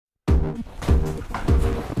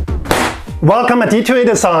Welcome at ETOE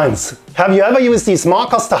Designs. Have you ever used these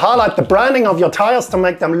markers to highlight the branding of your tires to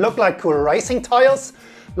make them look like cool racing tires?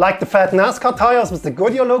 Like the fat NASCAR tires with the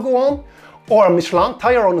Goodyear logo on? Or a Michelin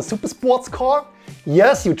tire on a super sports car?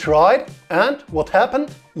 Yes, you tried. And what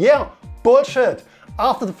happened? Yeah, bullshit.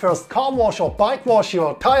 After the first car wash or bike wash,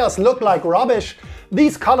 your tires look like rubbish.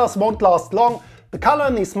 These colors won't last long. The color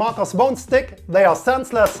in these markers won't stick. They are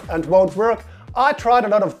senseless and won't work. I tried a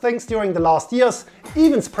lot of things during the last years,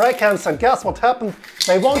 even spray cans, and guess what happened?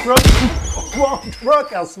 They won't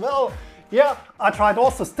work as well. Yeah, I tried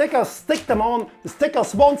also stickers, stick them on, the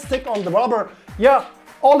stickers won't stick on the rubber. Yeah,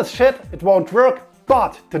 all this shit, it won't work.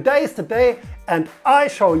 But today is the day and I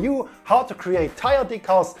show you how to create tire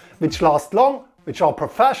decals which last long, which are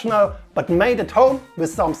professional, but made at home with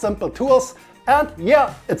some simple tools. And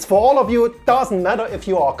yeah, it's for all of you. It doesn't matter if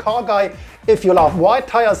you are a car guy, if you love white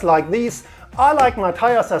tires like these. I like my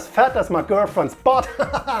tires as fat as my girlfriend's butt.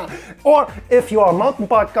 Or if you are a mountain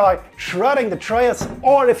bike guy shredding the trails,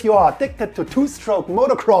 or if you are addicted to two-stroke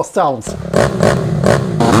motocross sounds.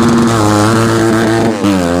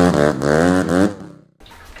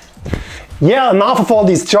 Yeah, enough of all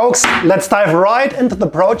these jokes. Let's dive right into the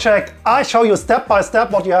project. I show you step by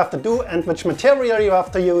step what you have to do and which material you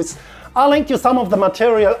have to use. I'll link you some of the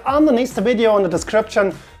material underneath the video in the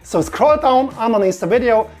description. So scroll down underneath the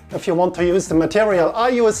video if you want to use the material I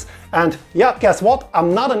use. And yeah, guess what?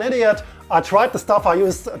 I'm not an idiot. I tried the stuff I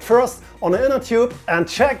used at first on an inner tube and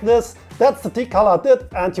check this. That's the decal I did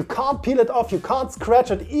and you can't peel it off, you can't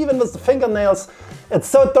scratch it even with the fingernails. It's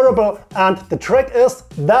so durable and the trick is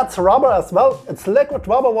that's rubber as well. It's liquid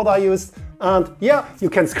rubber what I used. And yeah, you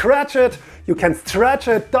can scratch it, you can stretch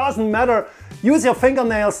it, doesn't matter. Use your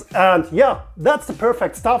fingernails and yeah, that's the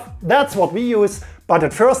perfect stuff. That's what we use. But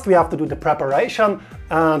at first we have to do the preparation.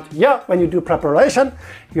 And yeah, when you do preparation,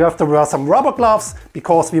 you have to wear some rubber gloves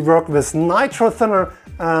because we work with nitro thinner.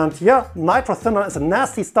 And yeah, nitro thinner is a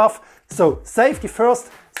nasty stuff. So safety first,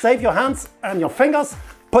 save your hands and your fingers,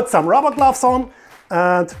 put some rubber gloves on.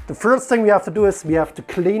 And the first thing we have to do is we have to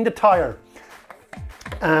clean the tire.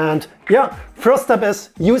 And yeah, first step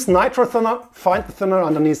is use nitro thinner. Find the thinner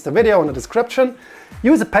underneath the video in the description.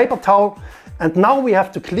 Use a paper towel. And now we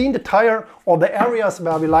have to clean the tire or the areas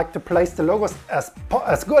where we like to place the logos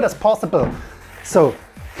as good as possible. So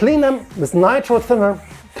clean them with nitro thinner,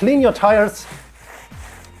 clean your tires.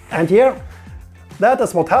 And here, that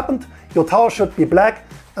is what happened. Your tire should be black.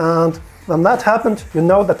 And when that happened, you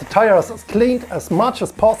know that the tire is cleaned as much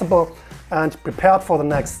as possible and prepared for the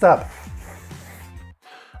next step.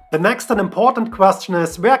 The next and important question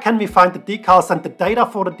is, where can we find the decals and the data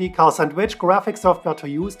for the decals and which graphic software to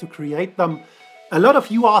use to create them? A lot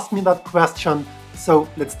of you asked me that question, so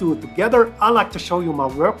let's do it together. I like to show you my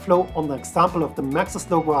workflow on the example of the Maxxis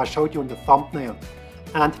logo I showed you in the thumbnail.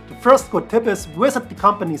 And the first good tip is visit the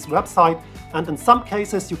company's website, and in some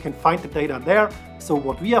cases you can find the data there. So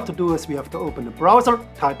what we have to do is we have to open a browser,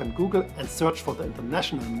 type in Google and search for the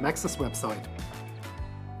international Maxxis website.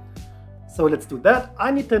 So let's do that. I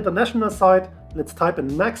need the international site. Let's type in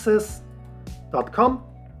maxxis.com.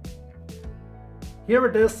 Here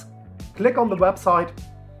it is. Click on the website.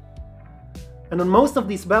 And on most of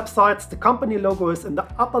these websites, the company logo is in the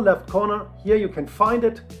upper left corner. Here you can find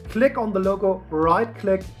it. Click on the logo, right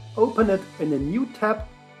click, open it in a new tab.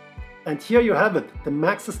 And here you have it, the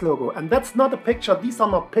Maxxis logo. And that's not a picture, these are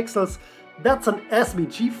not pixels. That's an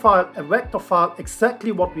SVG file, a vector file,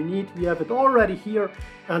 exactly what we need. We have it already here.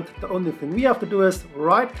 And the only thing we have to do is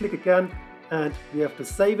right click again and we have to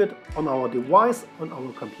save it on our device, on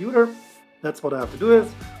our computer. That's what I have to do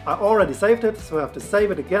is, I already saved it, so I have to save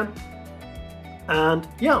it again. And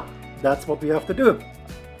yeah, that's what we have to do.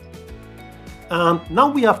 And now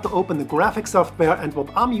we have to open the graphic software, and what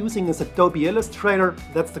I'm using is Adobe Illustrator.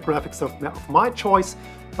 That's the graphic software of my choice.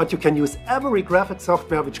 But you can use every graphic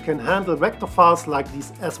software which can handle vector files like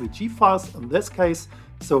these SVG files in this case.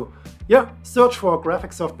 So yeah, search for a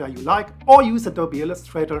graphic software you like or use Adobe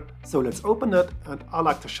Illustrator. So let's open it and I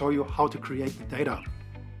like to show you how to create the data.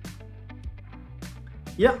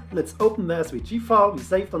 Yeah, let's open the SVG file we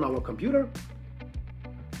saved on our computer.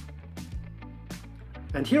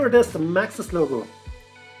 And here it is, the Maxxis logo.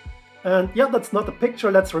 And yeah, that's not a picture,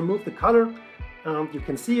 let's remove the color. And you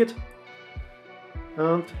can see it.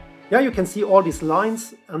 And yeah, you can see all these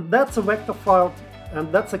lines, and that's a vector file, and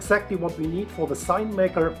that's exactly what we need for the sign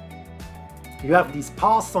maker. You have these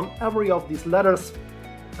paths on every of these letters,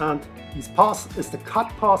 and these paths is the cut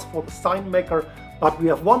path for the sign maker. But we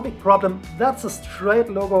have one big problem, that's a straight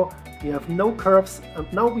logo, we have no curves,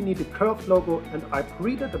 and now we need a curved logo, and I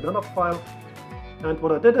created another file. And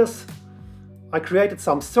what I did is, I created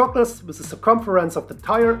some circles with the circumference of the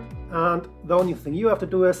tire, and the only thing you have to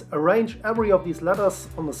do is arrange every of these letters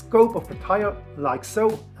on the scope of the tire like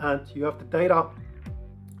so, and you have the data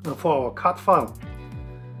for our cut file.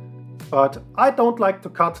 But I don't like to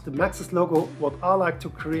cut the Maxxis logo. What I like to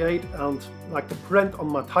create and like to print on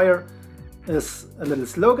my tire is a little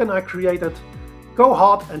slogan I created: go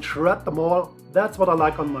hard and shred them all. That's what I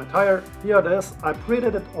like on my tire. Here it is. I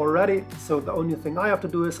printed it already, so the only thing I have to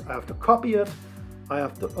do is I have to copy it. I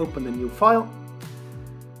have to open a new file.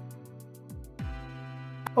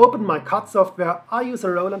 Open my cut software. I use a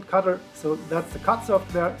Roland cutter, so that's the cut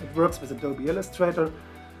software. It works with Adobe Illustrator.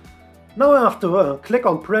 Now I have to click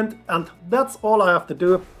on print, and that's all I have to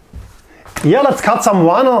do. Yeah, let's cut some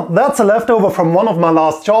vinyl. That's a leftover from one of my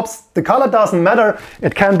last jobs. The color doesn't matter.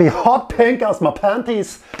 It can be hot pink as my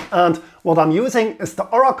panties. And what I'm using is the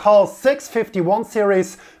Oracle 651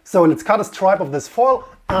 series. So let's cut a stripe of this foil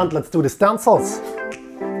and let's do the stencils.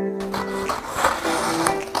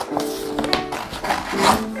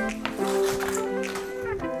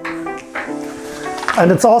 And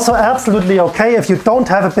it's also absolutely okay if you don't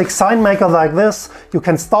have a big sign maker like this. You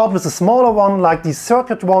can start with a smaller one like these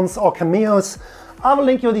circuit ones or cameos. I will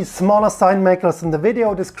link you these smaller sign makers in the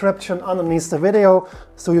video description underneath the video,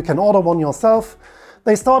 so you can order one yourself.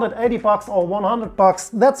 They start at 80 bucks or 100 bucks.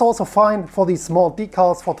 That's also fine for these small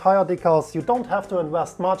decals, for tire decals. You don't have to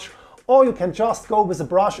invest much. Or you can just go with a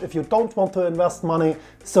brush if you don't want to invest money.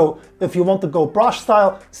 So if you want to go brush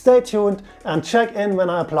style, stay tuned and check in when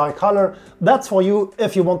I apply color. That's for you.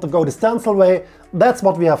 If you want to go the stencil way, that's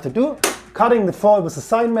what we have to do. Cutting the foil with a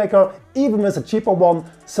sign maker, even with a cheaper one.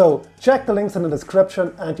 So check the links in the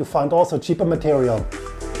description and you find also cheaper material.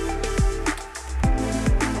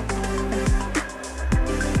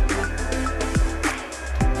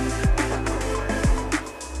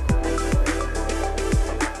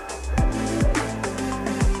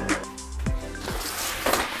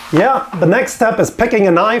 Yeah, the next step is picking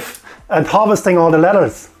a knife and harvesting all the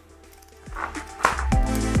letters.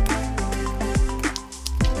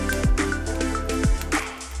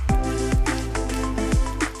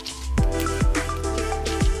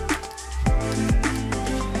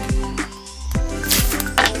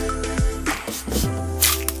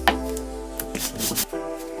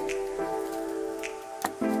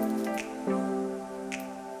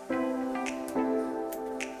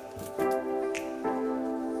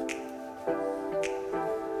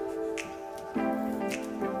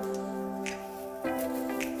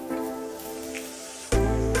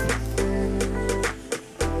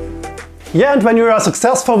 Yeah, and when you are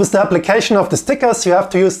successful with the application of the stickers, you have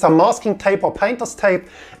to use some masking tape or painter's tape,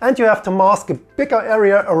 and you have to mask a bigger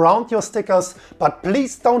area around your stickers. But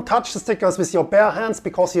please don't touch the stickers with your bare hands,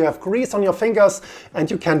 because you have grease on your fingers and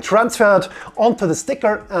you can transfer it onto the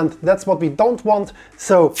sticker, and that's what we don't want.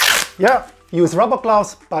 So yeah, use rubber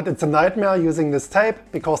gloves, but it's a nightmare using this tape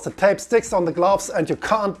because the tape sticks on the gloves and you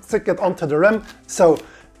can't stick it onto the rim. So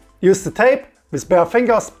use the tape with bare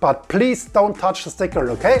fingers, but please don't touch the sticker,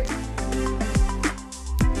 okay?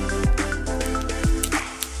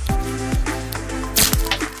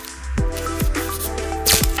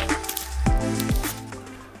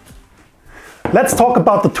 Let's talk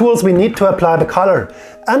about the tools we need to apply the color.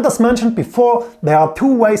 And as mentioned before, there are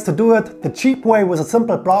two ways to do it: the cheap way with a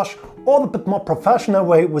simple brush, or the bit more professional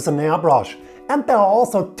way with an airbrush. And there are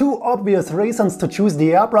also two obvious reasons to choose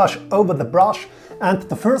the airbrush over the brush. And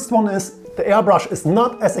the first one is the airbrush is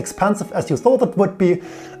not as expensive as you thought it would be.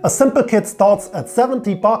 A simple kit starts at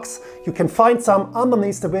 70 bucks. You can find some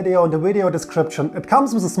underneath the video in the video description. It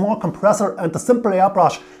comes with a small compressor and a simple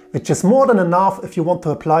airbrush, which is more than enough if you want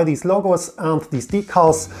to apply these logos and these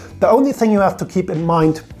decals. The only thing you have to keep in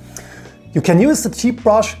mind: you can use the cheap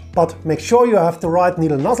brush, but make sure you have the right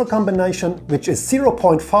needle-nozzle combination, which is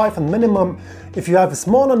 0.5 in minimum. If you have a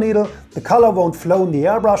smaller needle, the color won't flow in the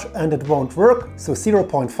airbrush and it won't work. So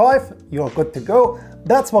 0.5, you're good to go.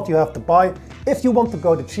 That's what you have to buy. If you want to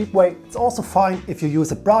go the cheap way, it's also fine if you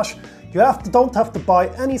use a brush. You don't have to buy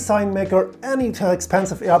any sign maker, any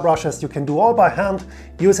expensive airbrushes. You can do all by hand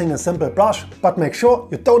using a simple brush, but make sure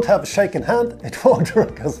you don't have a shaking hand. It won't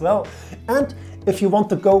work as well. And if you want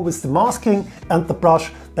to go with the masking and the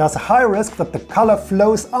brush, there's a high risk that the color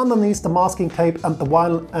flows underneath the masking tape and the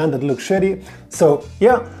vinyl and it looks shitty. So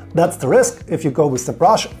yeah, that's the risk if you go with the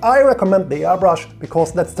brush. I recommend the airbrush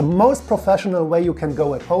because that's the most professional way you can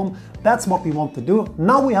go at home. That's what we want to do.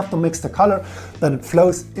 Now we have to mix the color, that it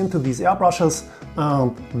flows into these airbrushes.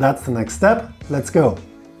 That's the next step. Let's go.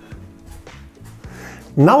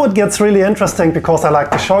 Now it gets really interesting because I like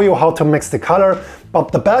to show you how to mix the color.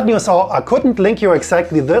 But the bad news are I couldn't link you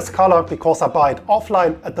exactly this color because I buy it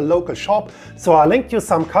offline at the local shop. So I linked you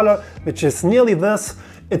some color which is nearly this.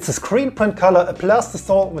 It's a screen print color, a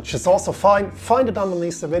plastisol, which is also fine. Find it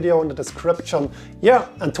underneath the video in the description. Yeah,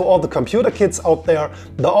 and to all the computer kids out there,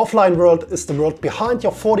 the offline world is the world behind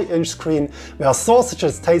your 40-inch screen, where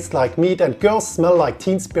sausages taste like meat and girls smell like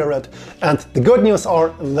Teen Spirit. And the good news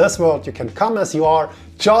are, in this world you can come as you are.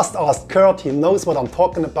 Just ask Kurt, he knows what I'm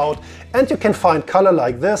talking about, and you can find color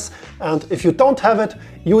like this. And if you don't have it,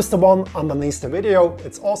 use the one underneath the video,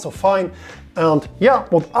 it's also fine. And yeah,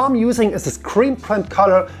 what I'm using is a screen print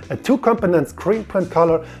color, a 2-component screen print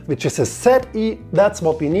color, which is a ZE, that's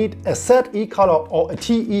what we need. A ZE color or a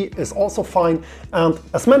TE is also fine. And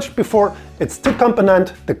as mentioned before, it's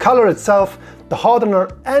 2-component, the color itself, the hardener,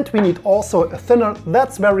 and we need also a thinner.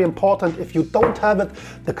 That's very important. If you don't have it,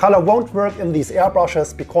 the color won't work in these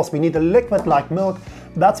airbrushes because we need a liquid like milk.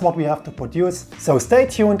 That's what we have to produce. So stay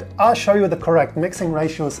tuned, I'll show you the correct mixing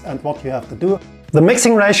ratios and what you have to do. The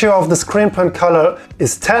mixing ratio of the screen print color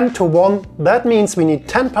is 10:1. That means we need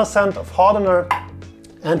 10% of hardener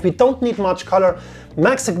and we don't need much color.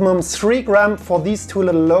 Maximum 3 grams for these two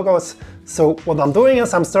little logos. So what I'm doing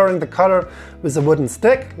is I'm stirring the color with a wooden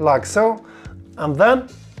stick like so. And then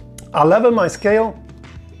I'll level my scale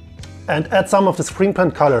and add some of the screen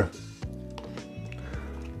print color.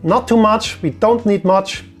 Not too much, we don't need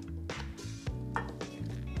much.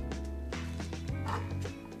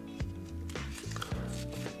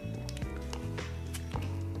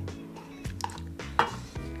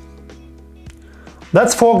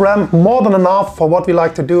 That's 4 grams, more than enough for what we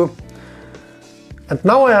like to do. And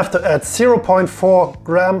now I have to add 0.4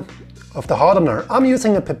 grams of the hardener. I'm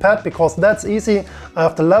using a pipette because that's easy. I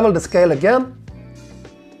have to level the scale again.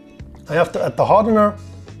 I have to add the hardener.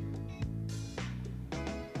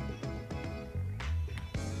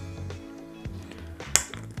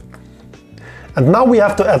 And now we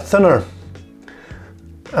have to add thinner.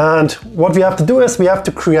 And what we have to do is we have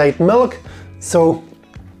to create milk. So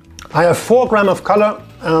I have 4 grams of color,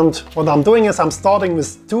 and what I'm doing is I'm starting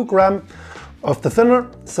with 2 grams of the thinner.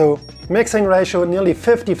 So mixing ratio nearly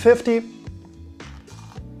 50-50.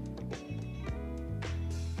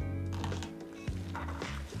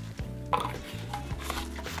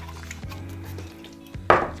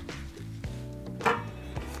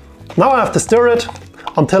 Now I have to stir it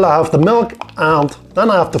until I have the milk, and then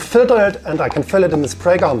I have to filter it and I can fill it in the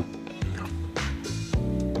spray gun.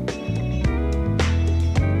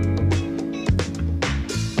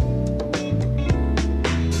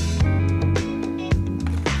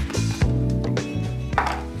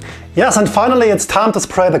 Yes, and finally it's time to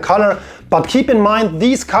spray the color, but keep in mind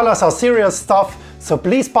these colors are serious stuff, so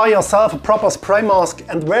please buy yourself a proper spray mask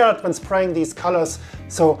and wear it when spraying these colors.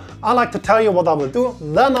 So I like to tell you what I will do,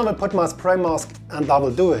 then I will put my spray mask and I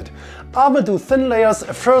will do it. I will do thin layers,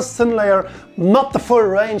 a first thin layer, not the full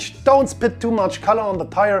range, don't spit too much color on the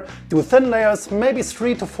tire, do thin layers, maybe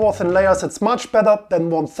 3 to 4 thin layers, it's much better than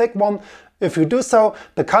one thick one. If you do so,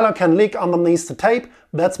 the color can leak underneath the tape,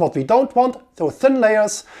 that's what we don't want, so thin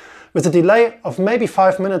layers. With a delay of maybe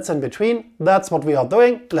 5 minutes in between, that's what we are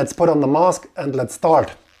doing. Let's put on the mask and let's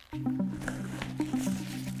start.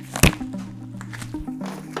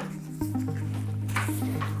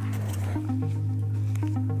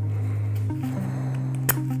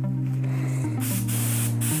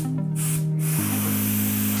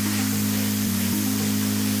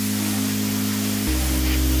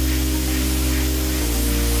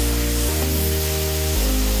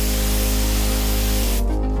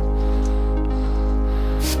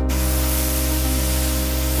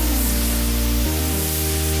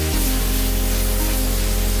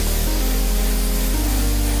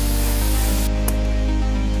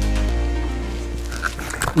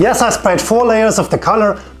 Yes, I sprayed 4 layers of the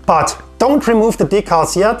color, but don't remove the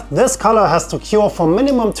decals yet. This color has to cure for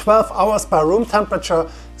minimum 12 hours by room temperature,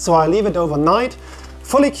 so I leave it overnight,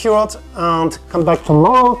 fully cured, and come back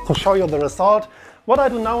tomorrow to show you the result. What I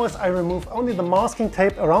do now is I remove only the masking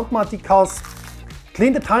tape around my decals,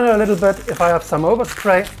 clean the tiner a little bit if I have some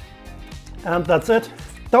overspray, and that's it.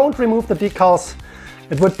 Don't remove the decals,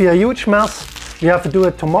 it would be a huge mess. You have to do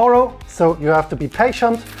it tomorrow, so you have to be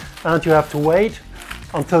patient and you have to wait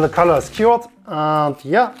until the color is cured, and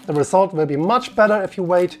yeah, the result will be much better if you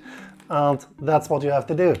wait, and that's what you have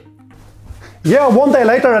to do. Yeah, one day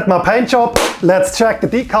later at my paint job, let's check the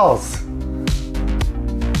decals.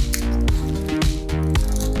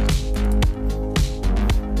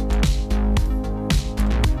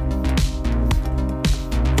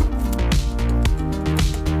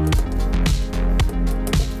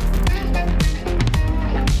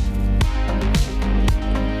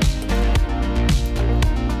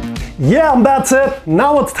 Yeah, and that's it.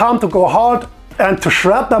 Now it's time to go hard and to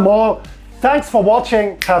shred them all. Thanks for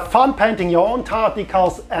watching, have fun painting your own tire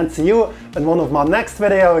decals, and see you in one of my next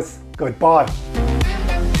videos. Goodbye.